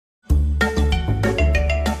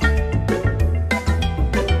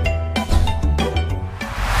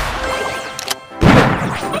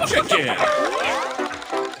Chicken.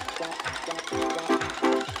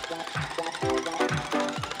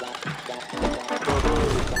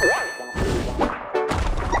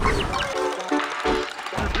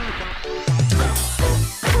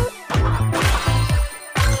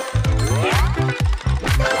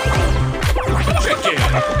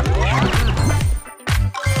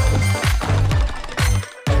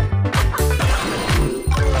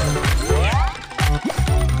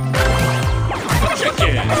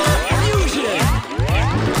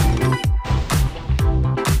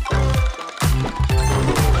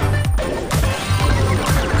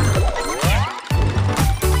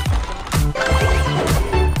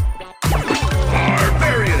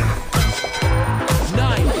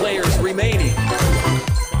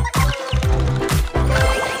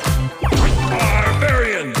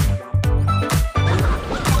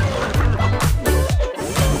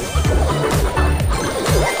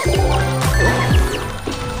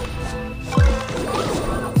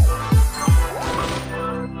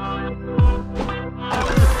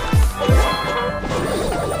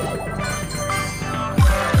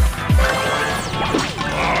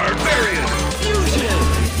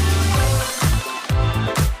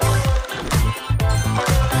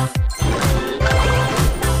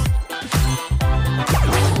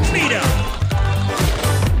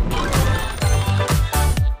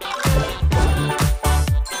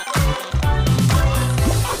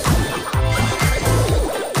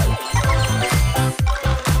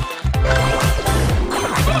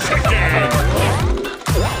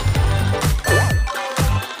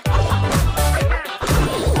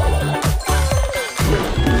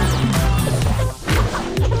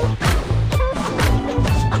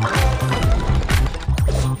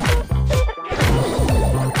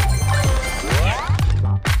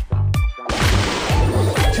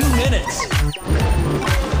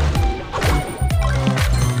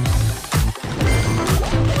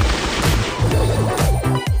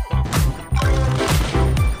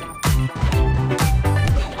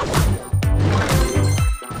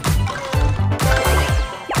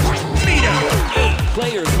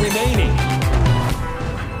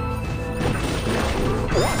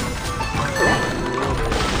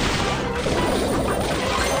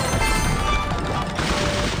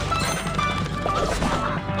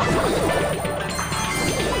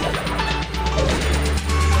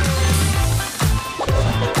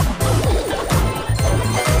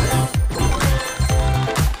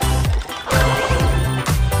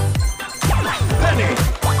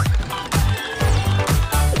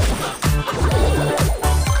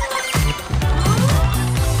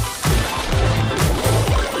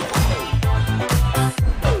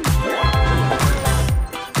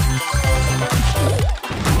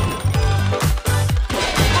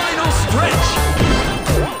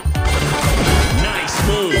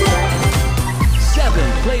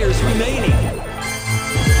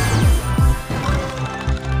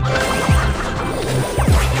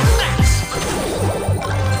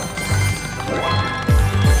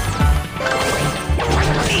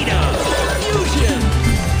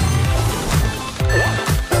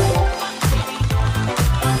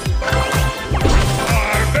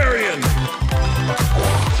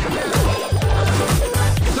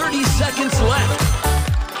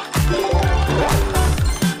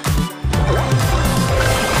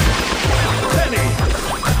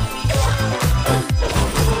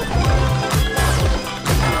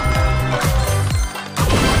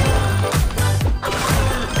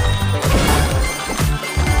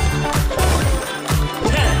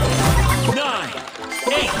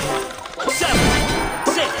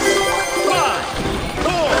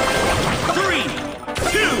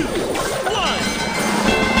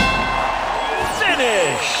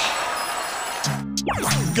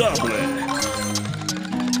 Goblin.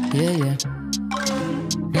 Yeah.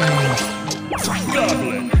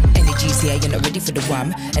 Goblin. Energy's here, you're not ready for the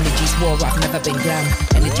wham. Energy's war, I've never been glam.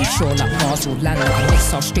 Energy's sure like Mars will land. Like a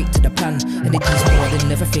missile straight to the plan. Energy's more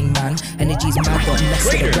than everything, man. Energy's mad, don't mess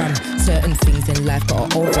with the ram. Certain things in life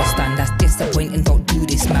gotta overstand. That's disappointing, don't do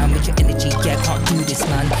this, man. With your energy, yeah, can't do this,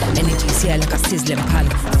 man. Energy's here like a sizzling pan.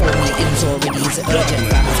 4 meetings already is urgent,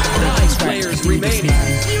 fam. Energy's right, we can do this,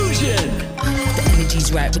 man. Fusion. The energy's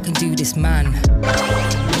right, we can do this, man.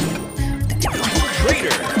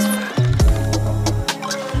 Traitor.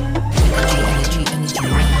 Energy.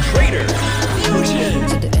 Traitor. Fusion.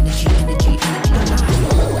 To the energy.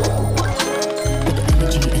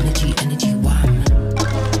 To the energy, wham.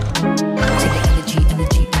 To the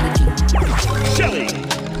energy. Shelly.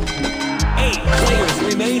 8 players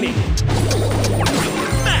remaining.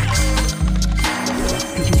 Max.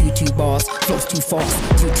 2, 1, bars, flows too fast.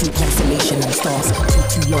 Two constellation and stars.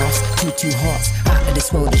 Two laughs, two hearts. Out of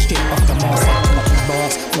this world, straight off the Mars. Two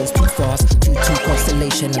bars, flows too fast. Two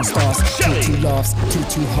constellation and stars. Two laughs,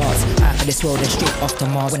 two hearts. Out of this world, straight off the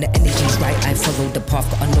Mars. When the energy's right, I follow the path.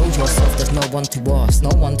 Gotta know yourself, there's no one to ask. No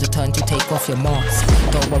one to turn to, take off your mask.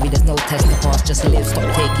 Don't worry, there's no test to pass. Just live, stop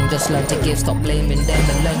taking, just learn to give. Stop blaming them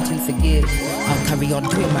and learn to forgive. I'll carry on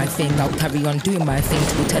doing my thing. I'll carry on doing my thing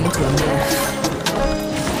till we turn into a myth.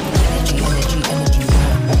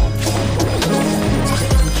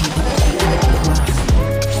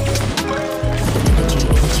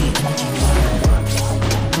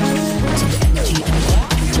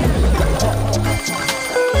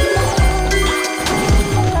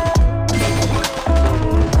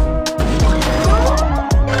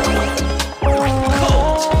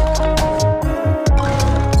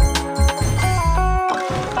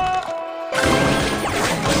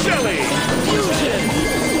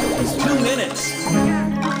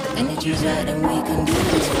 Energy's right and we can do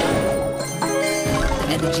this, man.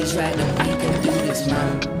 The energy's right and we can do this,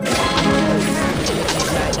 man. The energy's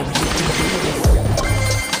right and we can do this.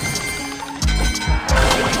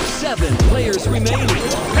 7 players remaining.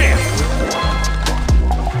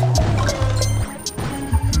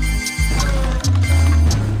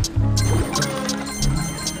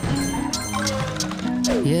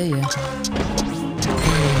 Yeah.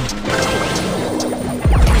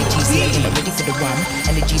 Ready for the one.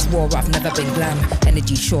 Energy's war, I've never been glam.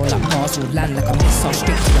 Energy sure like Mars will land like a missile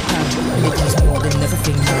straight to the plan. Energy's more than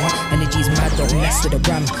everything, man. Energy's mad, don't mess with the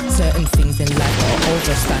ram. Certain things in life gotta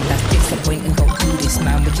overstand. That's disappointing, don't do this,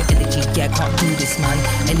 man. With your energy, yeah, can't do this, man.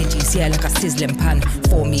 Energy's here like a sizzling pan.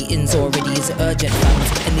 4 meetings already is urgent, fam.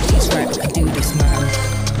 If the energy's right, we can do this, man.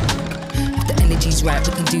 If the energy's right,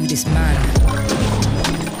 we can do this, man.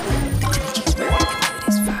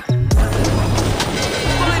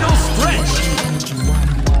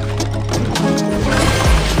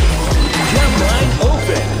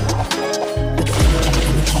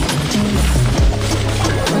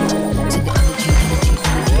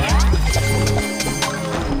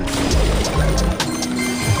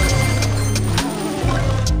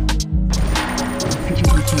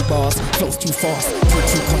 Bars, flows too fast.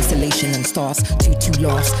 Two constellation and stars. Two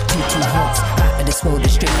laughs, two hearts. Out of this world,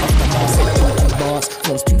 straight off the Mars. Two bars,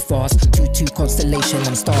 flows too fast. Two constellation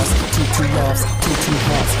and stars. Two laughs, two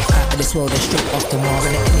hearts. Out of this world, straight off the Mars.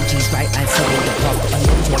 When the energy's right, I follow the path. I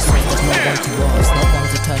know yourself, there's no one to ask. No one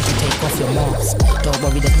to turn to, take off your mask. Don't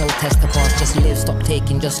worry, there's no test to pass. Just live, stop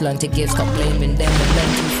taking, just learn to give. Stop blaming them and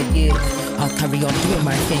learn to forgive. I'll carry on doing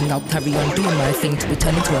my thing. I'll carry on doing my thing till we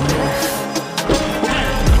turn into a myth.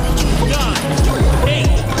 9, 8,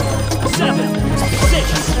 7,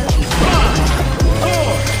 6, 5.